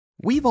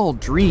We've all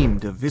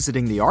dreamed of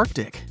visiting the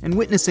Arctic and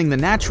witnessing the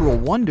natural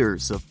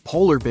wonders of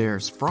polar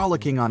bears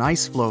frolicking on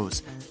ice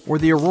floes or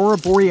the aurora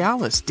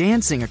borealis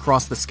dancing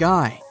across the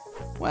sky.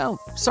 Well,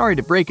 sorry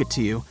to break it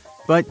to you,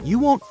 but you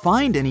won't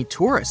find any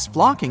tourists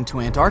flocking to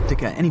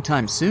Antarctica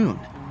anytime soon.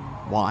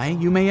 Why,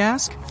 you may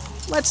ask?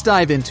 Let's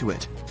dive into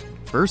it.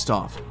 First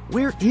off,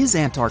 where is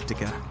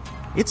Antarctica?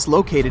 It's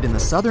located in the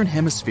southern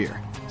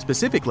hemisphere,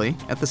 specifically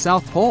at the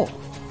South Pole.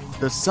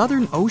 The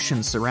Southern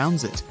Ocean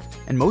surrounds it,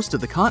 and most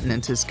of the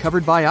continent is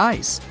covered by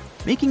ice,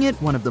 making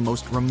it one of the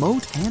most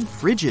remote and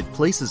frigid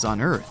places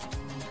on Earth.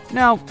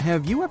 Now,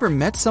 have you ever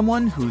met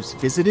someone who's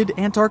visited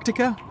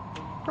Antarctica?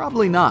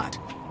 Probably not.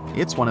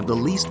 It's one of the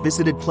least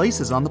visited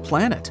places on the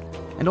planet,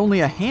 and only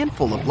a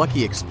handful of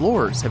lucky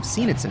explorers have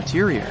seen its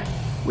interior,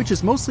 which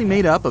is mostly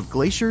made up of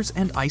glaciers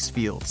and ice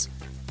fields.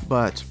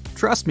 But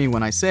trust me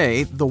when I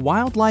say the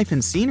wildlife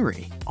and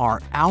scenery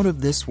are out of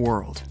this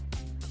world.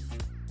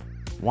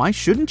 Why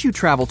shouldn't you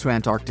travel to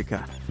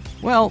Antarctica?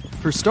 Well,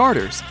 for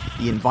starters,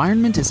 the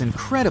environment is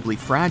incredibly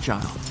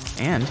fragile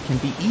and can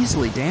be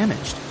easily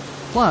damaged.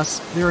 Plus,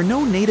 there are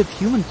no native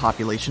human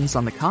populations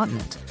on the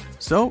continent,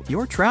 so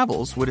your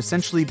travels would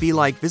essentially be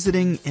like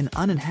visiting an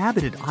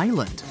uninhabited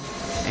island.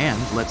 And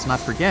let's not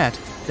forget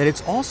that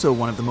it's also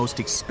one of the most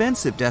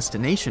expensive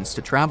destinations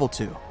to travel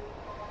to.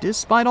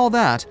 Despite all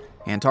that,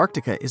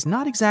 Antarctica is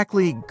not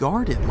exactly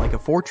guarded like a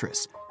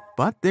fortress,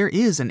 but there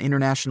is an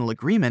international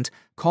agreement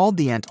called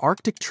the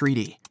Antarctic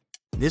Treaty.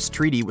 This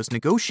treaty was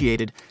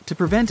negotiated to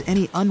prevent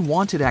any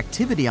unwanted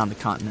activity on the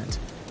continent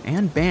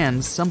and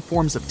bans some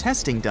forms of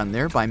testing done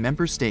there by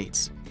member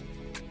states.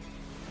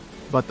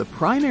 But the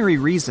primary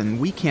reason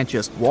we can't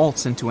just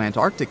waltz into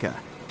Antarctica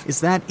is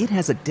that it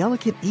has a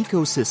delicate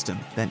ecosystem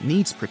that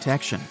needs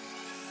protection.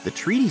 The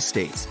treaty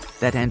states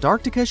that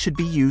Antarctica should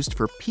be used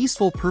for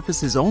peaceful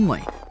purposes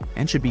only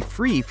and should be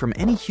free from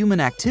any human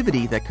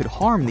activity that could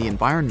harm the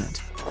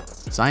environment.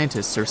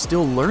 Scientists are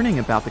still learning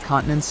about the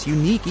continent's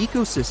unique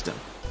ecosystem,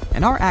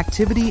 and our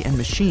activity and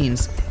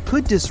machines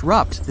could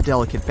disrupt the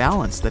delicate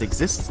balance that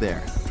exists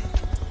there.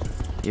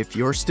 If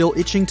you're still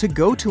itching to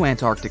go to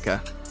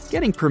Antarctica,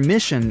 getting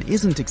permission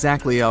isn't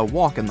exactly a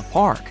walk in the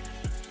park.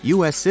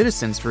 U.S.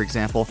 citizens, for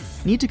example,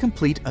 need to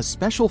complete a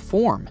special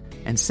form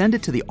and send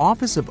it to the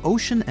Office of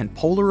Ocean and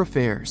Polar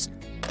Affairs.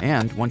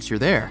 And once you're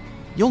there,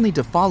 you'll need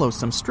to follow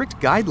some strict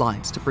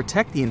guidelines to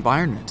protect the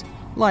environment,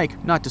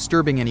 like not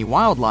disturbing any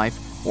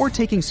wildlife or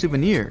taking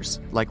souvenirs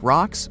like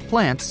rocks,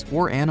 plants,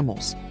 or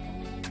animals.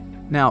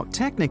 Now,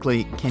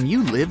 technically, can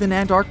you live in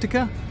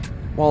Antarctica?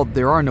 While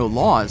there are no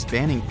laws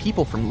banning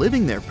people from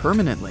living there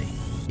permanently,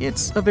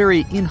 it's a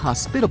very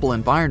inhospitable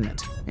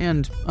environment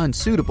and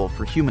unsuitable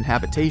for human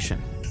habitation.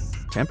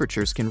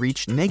 Temperatures can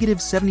reach negative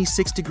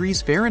 76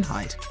 degrees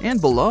Fahrenheit and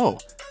below,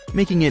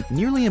 making it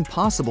nearly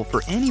impossible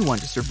for anyone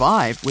to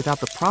survive without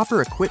the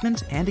proper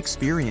equipment and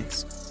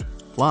experience.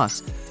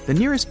 Plus, the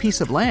nearest piece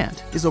of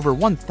land is over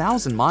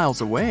 1,000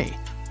 miles away,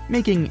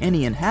 making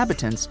any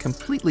inhabitants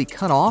completely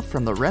cut off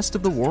from the rest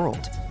of the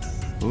world.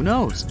 Who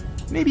knows?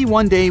 Maybe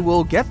one day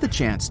we'll get the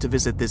chance to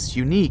visit this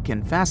unique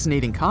and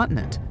fascinating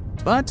continent.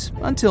 But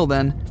until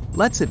then,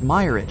 let's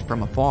admire it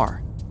from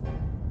afar.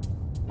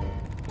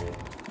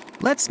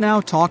 Let's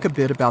now talk a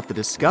bit about the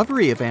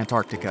discovery of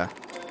Antarctica.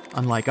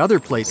 Unlike other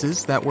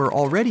places that were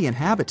already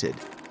inhabited,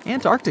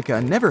 Antarctica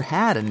never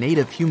had a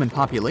native human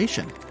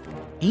population.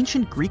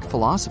 Ancient Greek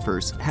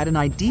philosophers had an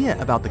idea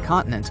about the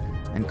continent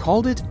and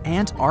called it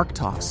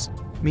Antarktos,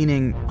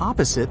 meaning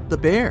opposite the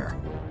bear.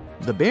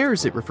 The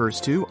bears it refers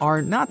to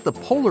are not the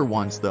polar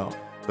ones, though,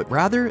 but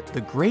rather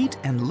the Great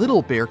and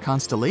Little Bear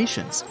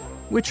constellations,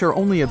 which are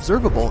only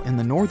observable in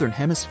the northern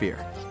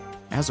hemisphere.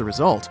 As a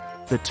result,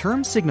 the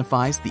term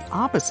signifies the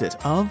opposite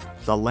of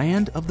the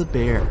land of the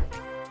bear.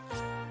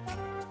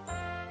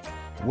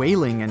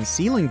 Whaling and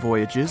sealing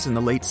voyages in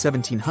the late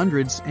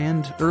 1700s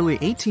and early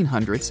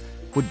 1800s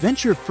would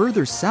venture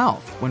further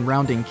south when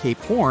rounding Cape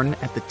Horn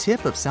at the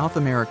tip of South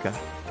America.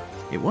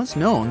 It was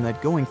known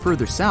that going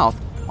further south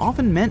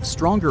often meant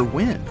stronger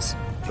winds,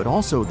 but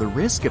also the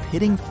risk of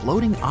hitting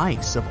floating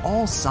ice of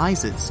all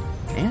sizes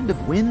and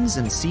of winds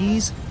and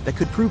seas that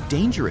could prove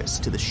dangerous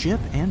to the ship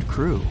and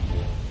crew.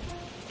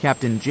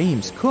 Captain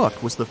James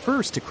Cook was the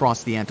first to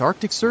cross the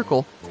Antarctic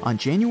Circle on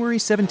January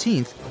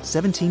 17,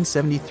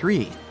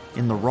 1773,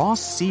 in the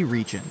Ross Sea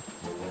region.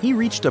 He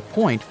reached a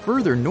point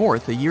further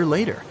north a year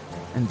later,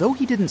 and though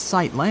he didn't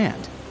sight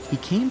land, he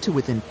came to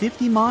within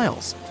 50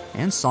 miles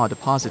and saw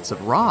deposits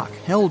of rock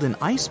held in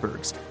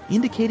icebergs,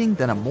 indicating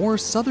that a more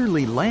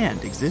southerly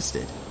land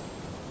existed.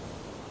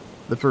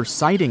 The first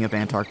sighting of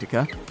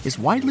Antarctica is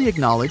widely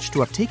acknowledged to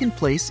have taken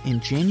place in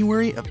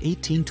January of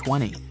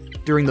 1820,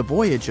 during the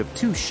voyage of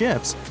two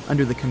ships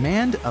under the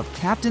command of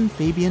Captain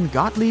Fabian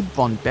Gottlieb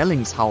von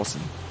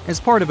Bellingshausen, as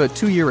part of a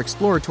 2-year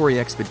exploratory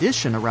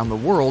expedition around the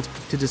world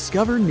to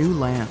discover new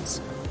lands.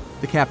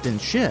 The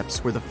captain's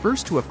ships were the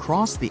first to have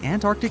crossed the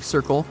Antarctic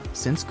Circle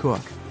since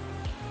Cook.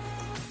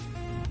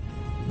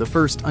 The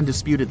first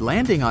undisputed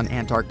landing on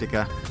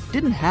Antarctica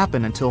didn't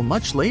happen until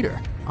much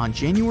later, on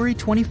January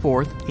 24,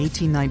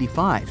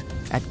 1895,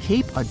 at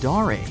Cape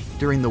Adare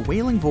during the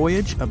whaling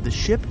voyage of the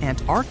ship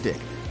Antarctic,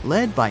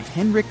 led by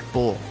Henrik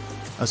Bull.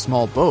 A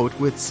small boat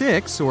with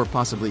 6 or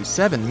possibly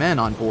 7 men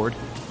on board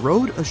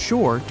rowed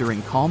ashore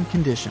during calm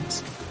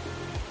conditions.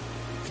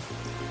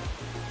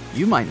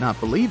 You might not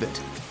believe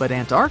it, but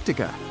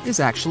Antarctica is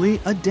actually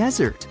a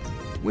desert.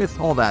 With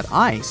all that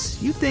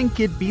ice, you'd think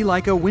it'd be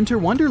like a winter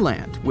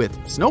wonderland with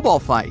snowball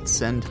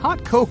fights and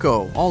hot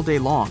cocoa all day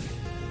long.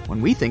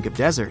 When we think of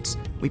deserts,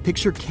 we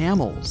picture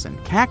camels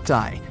and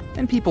cacti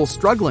and people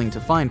struggling to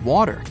find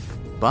water.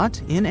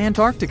 But in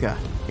Antarctica,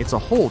 it's a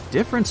whole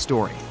different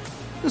story.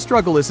 The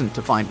struggle isn't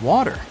to find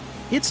water,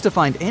 it's to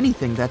find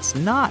anything that's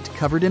not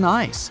covered in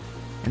ice.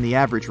 And the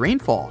average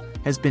rainfall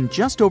has been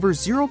just over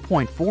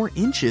 0.4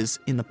 inches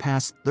in the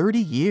past 30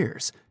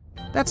 years.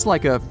 That's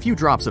like a few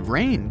drops of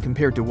rain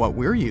compared to what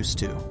we're used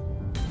to.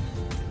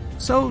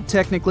 So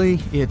technically,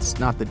 it's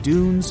not the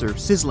dunes or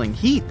sizzling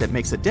heat that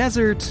makes a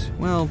desert,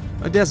 well,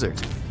 a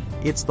desert.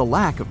 It's the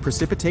lack of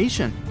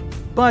precipitation.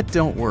 But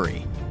don't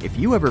worry, if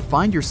you ever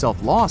find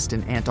yourself lost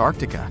in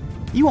Antarctica,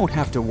 you won't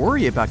have to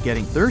worry about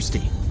getting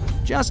thirsty.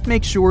 Just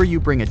make sure you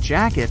bring a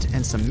jacket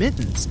and some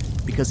mittens,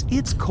 because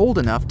it's cold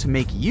enough to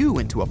make you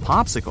into a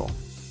popsicle.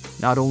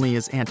 Not only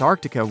is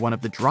Antarctica one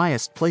of the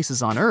driest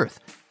places on Earth,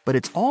 but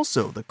it's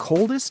also the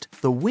coldest,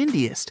 the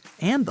windiest,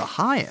 and the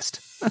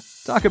highest.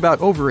 Talk about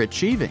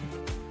overachieving.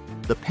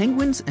 The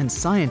penguins and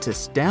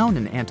scientists down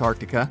in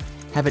Antarctica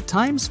have at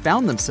times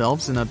found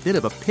themselves in a bit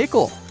of a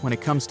pickle when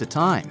it comes to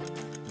time.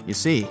 You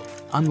see,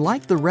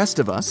 unlike the rest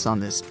of us on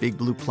this big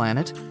blue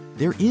planet,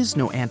 there is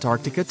no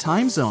Antarctica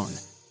time zone.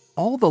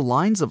 All the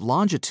lines of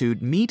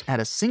longitude meet at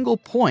a single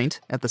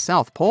point at the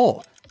South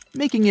Pole,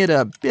 making it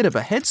a bit of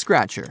a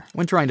head-scratcher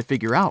when trying to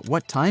figure out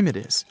what time it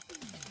is.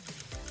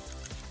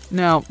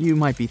 Now, you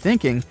might be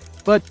thinking,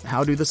 but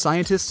how do the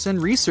scientists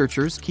and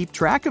researchers keep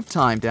track of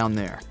time down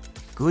there?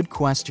 Good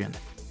question.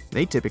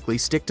 They typically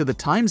stick to the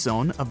time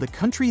zone of the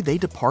country they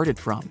departed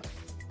from.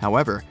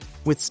 However,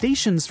 with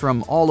stations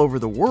from all over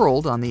the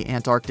world on the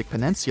Antarctic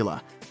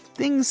Peninsula,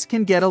 things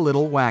can get a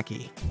little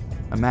wacky.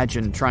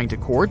 Imagine trying to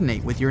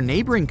coordinate with your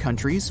neighboring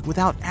countries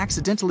without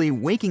accidentally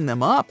waking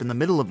them up in the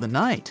middle of the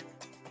night.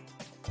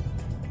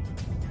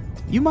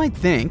 You might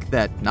think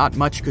that not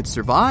much could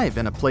survive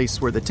in a place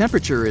where the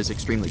temperature is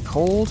extremely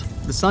cold,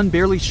 the sun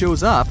barely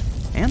shows up,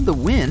 and the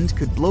wind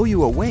could blow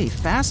you away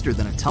faster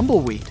than a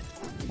tumbleweed.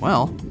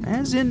 Well,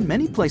 as in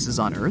many places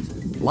on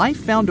Earth, life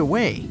found a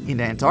way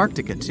in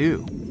Antarctica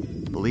too.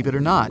 Believe it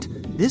or not,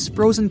 this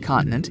frozen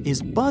continent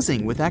is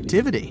buzzing with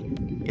activity.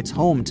 It's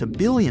home to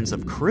billions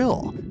of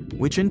krill,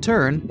 which in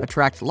turn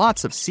attract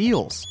lots of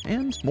seals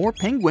and more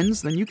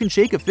penguins than you can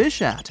shake a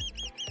fish at.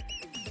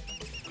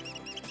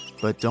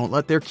 But don't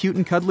let their cute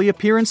and cuddly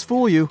appearance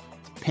fool you.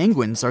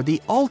 Penguins are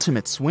the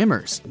ultimate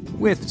swimmers,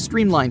 with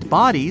streamlined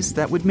bodies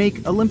that would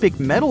make Olympic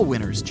medal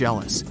winners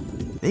jealous.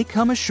 They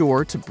come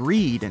ashore to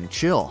breed and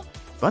chill,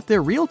 but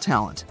their real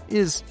talent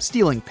is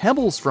stealing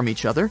pebbles from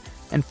each other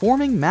and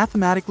forming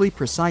mathematically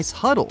precise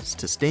huddles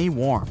to stay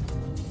warm.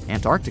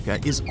 Antarctica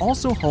is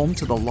also home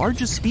to the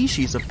largest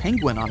species of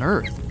penguin on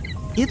Earth.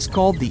 It's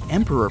called the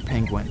emperor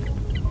penguin.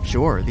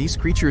 Sure, these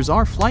creatures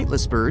are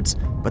flightless birds,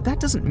 but that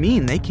doesn't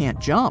mean they can't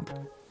jump.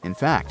 In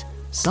fact,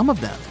 some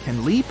of them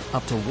can leap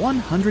up to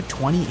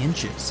 120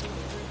 inches.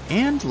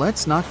 And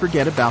let's not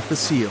forget about the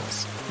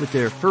seals. With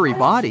their furry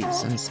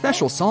bodies and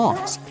special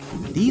songs,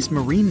 these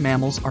marine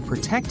mammals are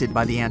protected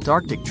by the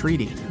Antarctic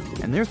Treaty,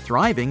 and they're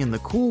thriving in the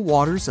cool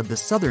waters of the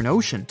Southern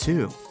Ocean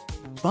too.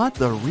 But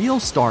the real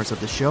stars of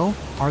the show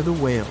are the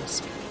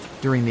whales.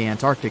 During the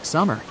Antarctic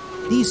summer,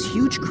 these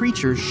huge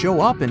creatures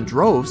show up in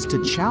droves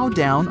to chow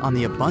down on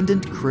the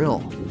abundant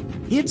krill.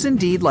 It's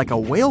indeed like a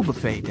whale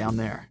buffet down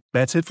there.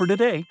 That's it for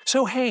today.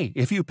 So hey,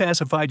 if you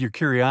pacified your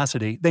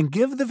curiosity, then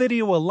give the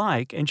video a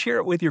like and share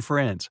it with your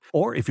friends.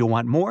 Or if you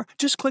want more,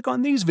 just click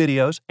on these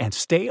videos and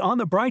stay on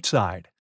the bright side.